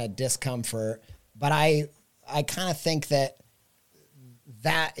the kind of discomfort, But I kind of think that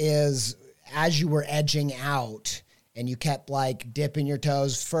is, as you were edging out and you kept like dipping your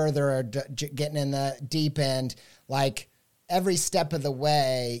toes further or getting in the deep end, like every step of the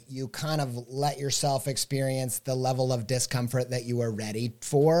way, you kind of let yourself experience the level of discomfort that you were ready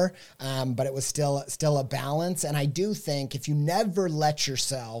for. But it was still a balance. And I do think if you never let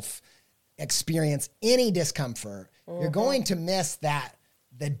yourself experience any discomfort, you're going to miss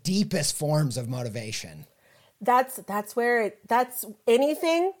the deepest forms of motivation. That's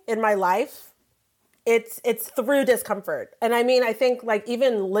anything in my life. It's through discomfort. And I mean, I think like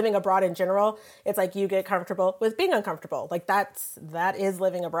even living abroad in general, it's like you get comfortable with being uncomfortable. Like that is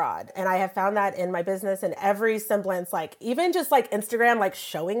living abroad. And I have found that in my business in every semblance, like even just like Instagram, like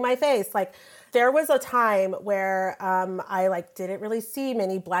showing my face. Like there was a time where I like didn't really see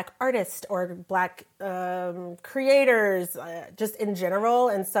many Black artists or Black creators just in general.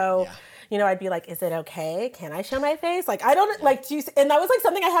 And so, you know, I'd be like, is it okay? Can I show my face? Like, I don't like to, and that was like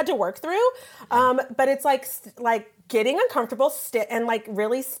something I had to work through. But it's like getting uncomfortable and like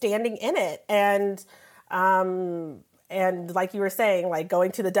really standing in it. And like you were saying, like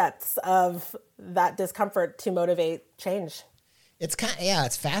going to the depths of that discomfort to motivate change. It's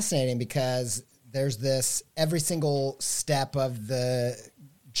it's fascinating because there's this, every single step of the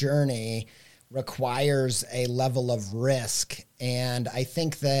journey requires a level of risk. And I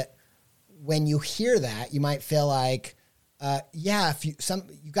think that when you hear that, you might feel like, if you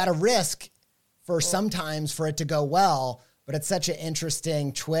got to risk for sometimes for it to go well, but it's such an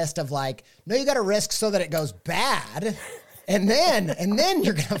interesting twist of like, no, you got to risk so that it goes bad. And then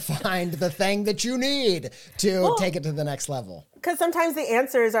you're going to find the thing that you need to take it to the next level. Because sometimes the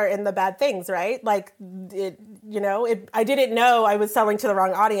answers are in the bad things, right? Like, I didn't know I was selling to the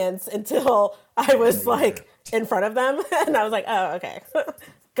wrong audience until I was like in front of them. And I was like, oh, okay.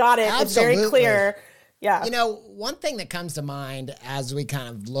 Got it. Absolutely. It's very clear. Yeah. You know, one thing that comes to mind as we kind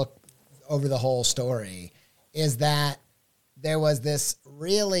of look over the whole story is that there was this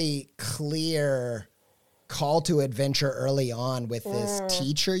really clear call to adventure early on with this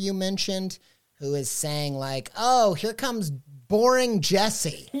teacher you mentioned who is saying like, oh, here comes boring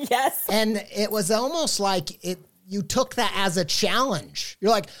Jessi. Yes. And it was almost like you took that as a challenge.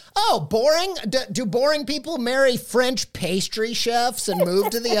 You're like, oh, boring? Do boring people marry French pastry chefs and move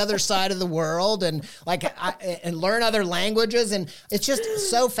to the other side of the world and and learn other languages? And it's just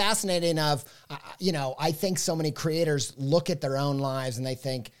so fascinating I think so many creators look at their own lives and they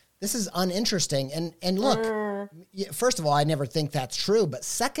think, this is uninteresting. And look, first of all, I never think that's true. But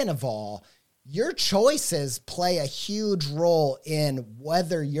second of all, your choices play a huge role in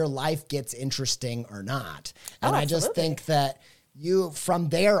whether your life gets interesting or not. And I just think that from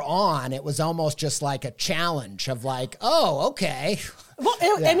there on, it was almost just like a challenge of like, oh, okay. Well,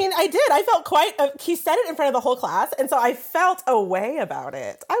 I mean, I did. I felt he said it in front of the whole class. And so I felt a way about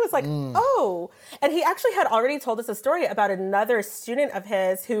it. I was like, oh. And he actually had already told us a story about another student of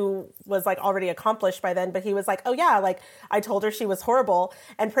his who was like already accomplished by then. But he was like, oh yeah, like I told her she was horrible.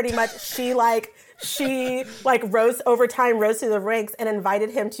 And pretty much she rose through the ranks and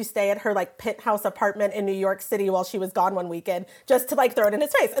invited him to stay at her like penthouse apartment in New York City while she was gone one weekend just to like throw it in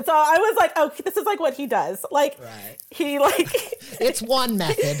his face. And so I was like, oh, this is like what he does. Like he like it's one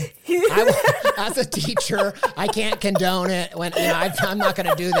method. As a teacher, I can't condone it when I'm not going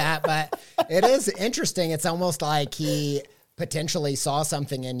to do that, but it is interesting. It's almost like he potentially saw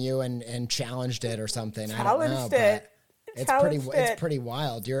something in you and challenged it or something. I don't know, but it's pretty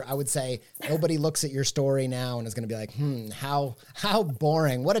wild. I would say nobody looks at your story now and is going to be like, how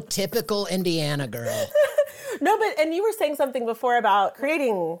boring. What a typical Indiana girl. No, and you were saying something before about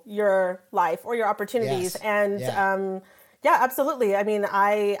creating your life or your opportunities. Yes. And yeah, absolutely. I mean,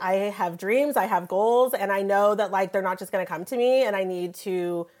 I have dreams, I have goals, and I know that like they're not just going to come to me, and I need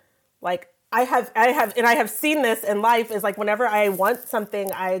to like I have seen this in life is like whenever I want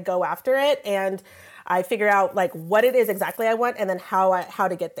something, I go after it and I figure out like what it is exactly I want and then how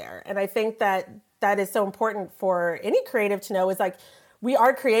to get there. And I think that is so important for any creative to know is like we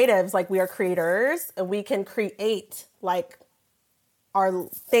are creatives, like we are creators, and we can create like our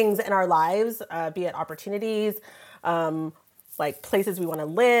things in our lives, be it opportunities, like places we want to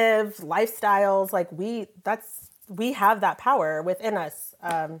live, lifestyles, like we have that power within us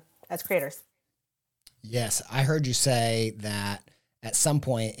as creators. Yes, I heard you say that at some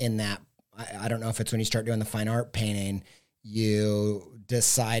point in that, I don't know if it's when you start doing the fine art painting, you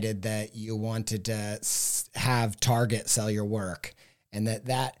decided that you wanted to have Target sell your work, and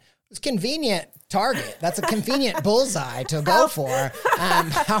that It's convenient target. That's a convenient bullseye to go for.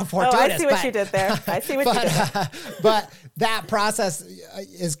 How fortuitous. I see what you did there. I see what you did. But that process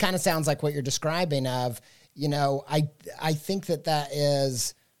is kind of sounds like what you're describing of, I think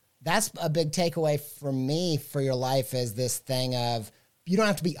that's a big takeaway for me for your life is this thing of you don't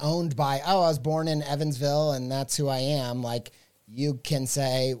have to be owned by, I was born in Evansville and that's who I am. Like you can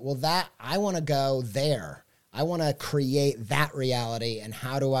say, well, I want to go there. I want to create that reality, and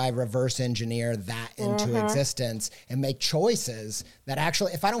how do I reverse engineer that into existence and make choices that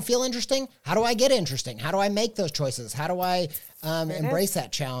actually, if I don't feel interesting, how do I get interesting? How do I make those choices? How do I embrace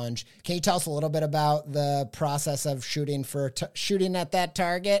that challenge? Can you tell us a little bit about the process of shooting at that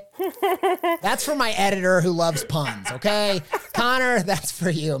target? That's for my editor who loves puns, okay? Connor, that's for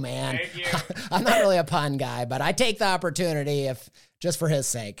you, man. Thank you. I'm not really a pun guy, but I take the opportunity just for his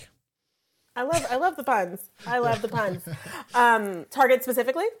sake. I love the puns. I love the puns. Target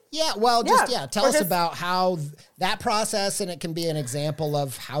specifically? Yeah, well, tell us about how that process, and it can be an example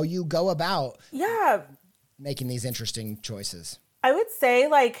of how you go about making these interesting choices. I would say,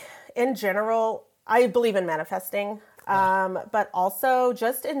 like, in general, I believe in manifesting, but also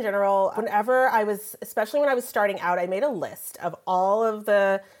just in general, especially when I was starting out, I made a list of all of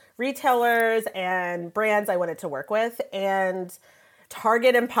the retailers and brands I wanted to work with, and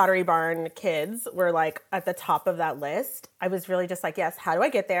Target and Pottery Barn kids were like at the top of that list. I was really just like, yes, how do I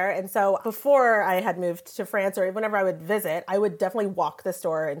get there? And so before I had moved to France, or whenever I would visit, I would definitely walk the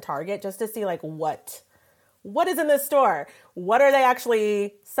store in Target just to see like what is in this store? What are they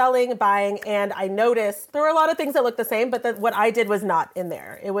actually selling, buying? And I noticed there were a lot of things that looked the same, but what I did was not in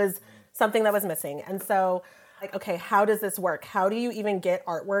there. It was something that was missing. And so like, okay, how does this work? How do you even get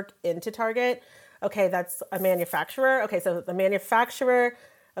artwork into Target? Okay, that's a manufacturer. Okay, so the manufacturer,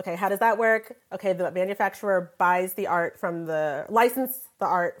 okay, how does that work? Okay, the manufacturer buys the art from license the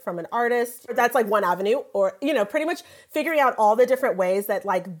art from an artist. That's like one avenue, or, pretty much figuring out all the different ways that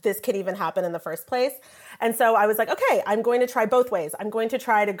like this could even happen in the first place. And so I was like, okay, I'm going to try both ways. I'm going to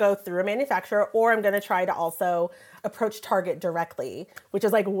try to go through a manufacturer, or I'm going to try to also approach Target directly, which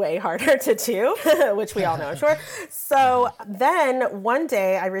is like way harder to do, which we all know, I'm sure. So then one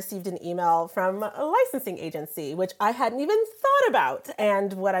day I received an email from a licensing agency, which I hadn't even thought about.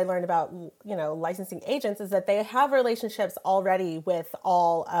 And what I learned about, licensing agents is that they have relationships already with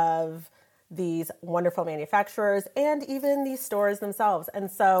all of these wonderful manufacturers and even these stores themselves.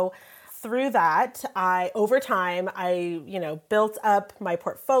 And so through that, over time, built up my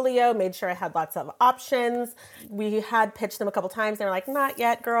portfolio, made sure I had lots of options. We had pitched them a couple times. They were like, not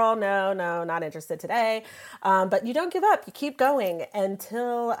yet, girl. No, not interested today. But you don't give up. You keep going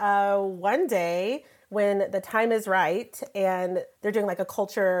until one day when the time is right and they're doing like a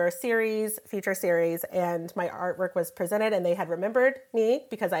feature series, and my artwork was presented and they had remembered me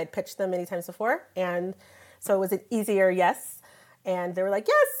because I had pitched them many times before. And so it was an easier yes. And they were like,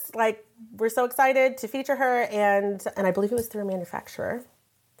 yes, like, we're so excited to feature her. And I believe it was through a manufacturer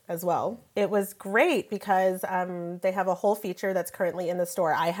as well. It was great because they have a whole feature that's currently in the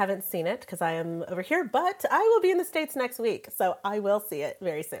store. I haven't seen it because I am over here, but I will be in the States next week. So I will see it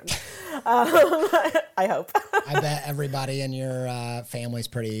very soon. I hope. I bet everybody in your family's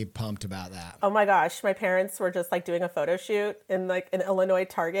pretty pumped about that. Oh my gosh. My parents were just like doing a photo shoot in like an Illinois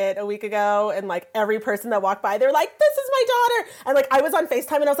Target a week ago. And like every person that walked by, they're like, this is my daughter. And like, I was on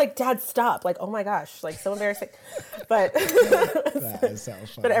FaceTime and I was like, Dad, stop. Like, oh my gosh, like so embarrassing. But that is so funny.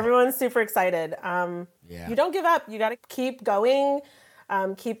 But everyone's super excited. You don't give up. You got to keep going,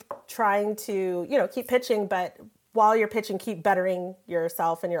 keep trying to, keep pitching. But while you're pitching, keep bettering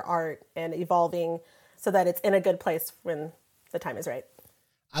yourself and your art and evolving so that it's in a good place when the time is right.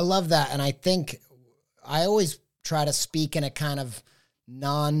 I love that. And I think I always try to speak in a kind of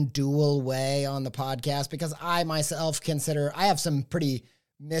non-dual way on the podcast because I myself I have some pretty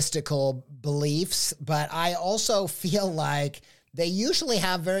mystical beliefs, but I also feel like they usually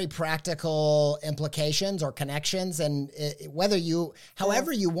have very practical implications or connections. And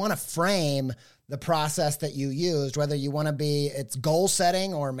however you want to frame the process that you used, whether you want to it's goal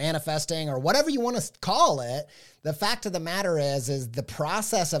setting or manifesting or whatever you want to call it, the fact of the matter is the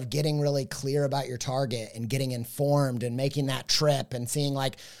process of getting really clear about your target and getting informed and making that trip and seeing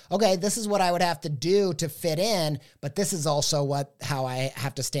like, okay, this is what I would have to do to fit in, but this is also how I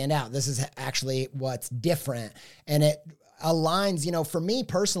have to stand out. This is actually what's different. And it aligns, for me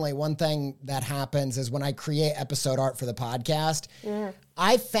personally, one thing that happens is when I create episode art for the podcast,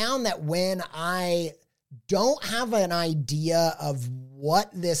 I found that when I don't have an idea of what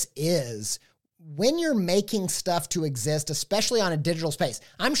this is, when you're making stuff to exist, especially on a digital space,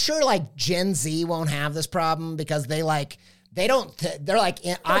 I'm sure like Gen Z won't have this problem because they like they're like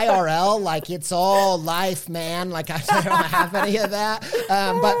in IRL, like it's all life, man. Like I don't have any of that.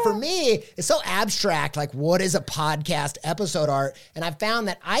 But for me, it's so abstract. Like, what is a podcast episode art? And I've found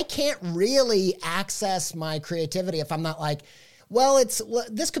that I can't really access my creativity if I'm not like, well,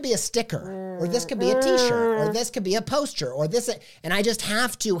 this could be a sticker, or this could be a t-shirt, or this could be a poster, or this, and I just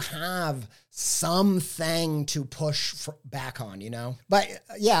have to have something to push back on, you know? But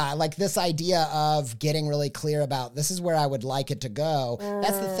yeah, like this idea of getting really clear about this is where I would like it to go.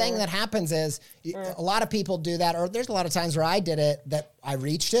 That's the thing that happens is a lot of people do that, or there's a lot of times where I did it that I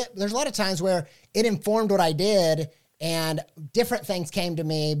reached it. There's a lot of times where it informed what I did and different things came to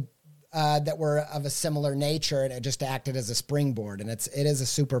me that were of a similar nature, and it just acted as a springboard. And it is a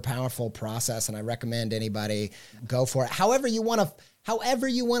super powerful process, and I recommend anybody go for it. However you want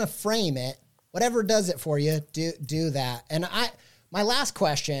to frame it, whatever does it for you, do that. And my last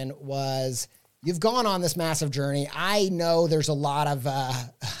question was, you've gone on this massive journey. I know there's a lot of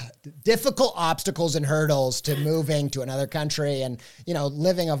difficult obstacles and hurdles to moving to another country and, you know,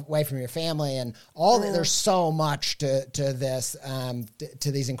 living away from your family and all that. There's so much to this,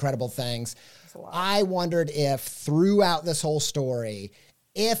 to these incredible things. I wondered if throughout this whole story,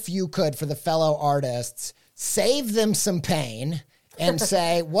 if you could, for the fellow artists, save them some pain and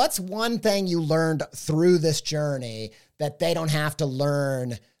say, what's one thing you learned through this journey that they don't have to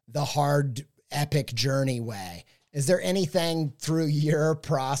learn the hard, epic journey way? Is there anything through your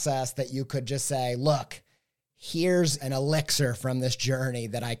process that you could just say, look, here's an elixir from this journey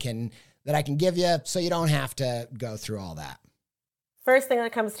that I can give you so you don't have to go through all that? First thing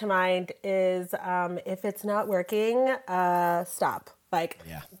that comes to mind is if it's not working, stop.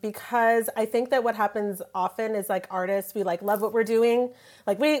 Because I think that what happens often is like artists, we like love what we're doing.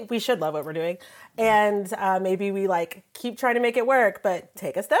 Like we should love what we're doing. And maybe we like keep trying to make it work, but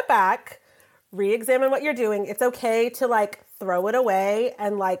take a step back, re-examine what you're doing. It's okay to like throw it away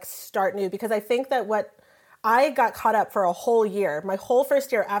and like start new. Because I think that what I got caught up for a whole year, my whole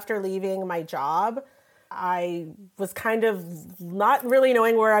first year after leaving my job, I was kind of not really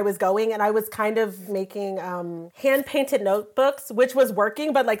knowing where I was going, and I was kind of making hand-painted notebooks, which was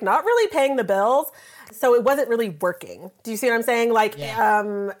working, but like not really paying the bills. So it wasn't really working. Do you see what I'm saying? Like,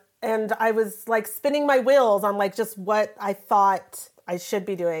 yeah. And I was like spinning my wheels on like just what I thought I should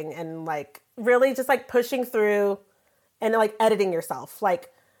be doing, and like really just like pushing through and like editing yourself,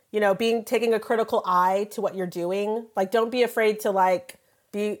 like, you know, taking a critical eye to what you're doing. Like, don't be afraid to like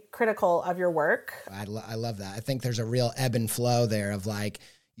be critical of your work. I love that. I think there's a real ebb and flow there of like,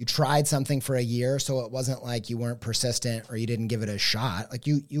 you tried something for a year, so it wasn't like you weren't persistent or you didn't give it a shot. Like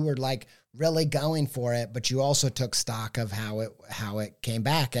you were like really going for it, but you also took stock of how it came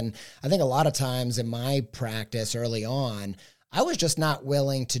back. And I think a lot of times in my practice early on, I was just not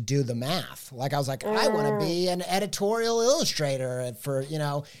willing to do the math. Like I was like, I want to be an editorial illustrator for, you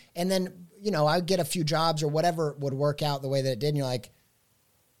know, and then, you know, I'd get a few jobs or whatever would work out the way that it did. And you're like,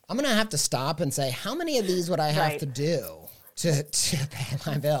 I'm going to have to stop and say, how many of these would I have to do to pay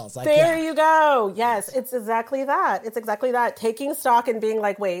my bills? Like, there you go. Yes, it's exactly that. It's exactly that. Taking stock and being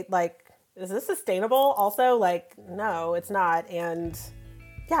like, wait, like, is this sustainable? Also, like, no, it's not. And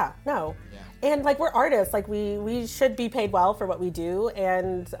yeah, no. Yeah. And like, we're artists. Like we should be paid well for what we do.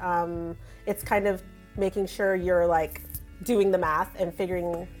 And it's kind of making sure you're like doing the math and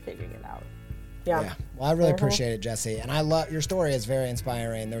figuring it out. Yeah. Well, I really appreciate it, Jessi. And I love your story is very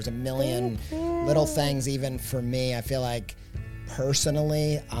inspiring. There's a million little things, even for me. I feel like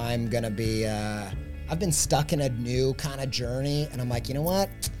personally, I'm going to be, I've been stuck in a new kind of journey. And I'm like, you know what?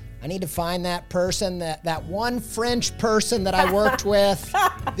 I need to find that person, that one French person that I worked with.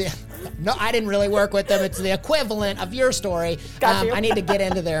 No, I didn't really work with them. It's the equivalent of your story. I need to get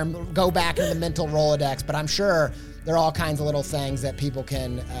into there and go back into the mental Rolodex. But I'm sure there are all kinds of little things that people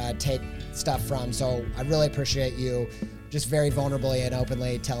can take stuff from. So I really appreciate you just very vulnerably and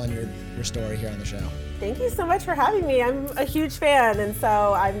openly telling your story here on the show. Thank you so much for having me. I'm a huge fan. And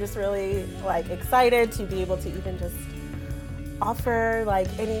so I'm just really like excited to be able to even just offer like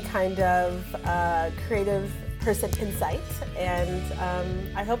any kind of creative person insight. And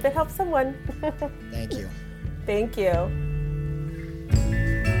I hope it helps someone. Thank you. Thank you.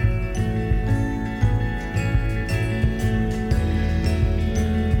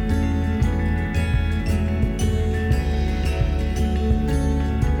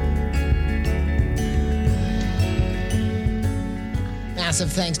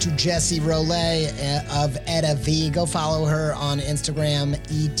 Massive thanks to Jessi Raulet of EttaVee. Go follow her on Instagram,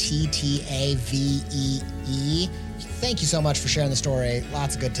 EttaVee. Thank you so much for sharing the story.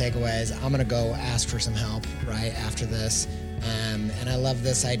 Lots of good takeaways. I'm going to go ask for some help right after this. And I love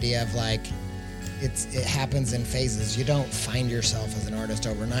this idea of like, it happens in phases. You don't find yourself as an artist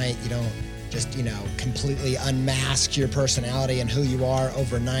overnight. You don't just, completely unmask your personality and who you are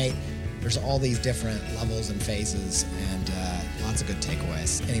overnight. There's all these different levels and phases, and lots of good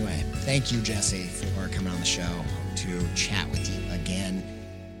takeaways. Anyway, thank you, Jessi, for coming on the show to chat with you again.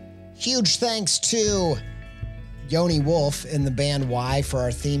 Huge thanks to Yoni Wolf in the band Y for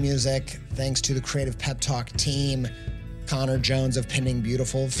our theme music. Thanks to the Creative Pep Talk team, Connor Jones of Pending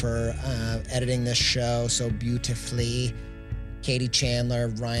Beautiful for editing this show so beautifully. Katie Chandler,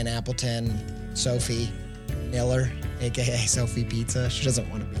 Ryan Appleton, Sophie Miller, aka Sophie Pizza. She doesn't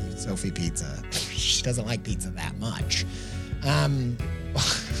want to be Sophie Pizza. She doesn't like pizza that much.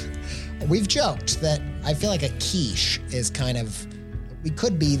 We've joked that I feel like a quiche is kind of, we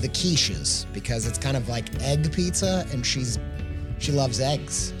could be the quiches because it's kind of like egg pizza, and she loves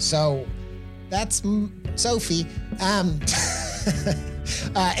eggs. So that's Sophie.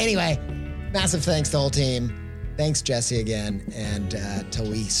 Anyway, massive thanks to the whole team. Thanks, Jessi, again. And till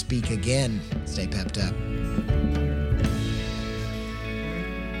we speak again, stay pepped up.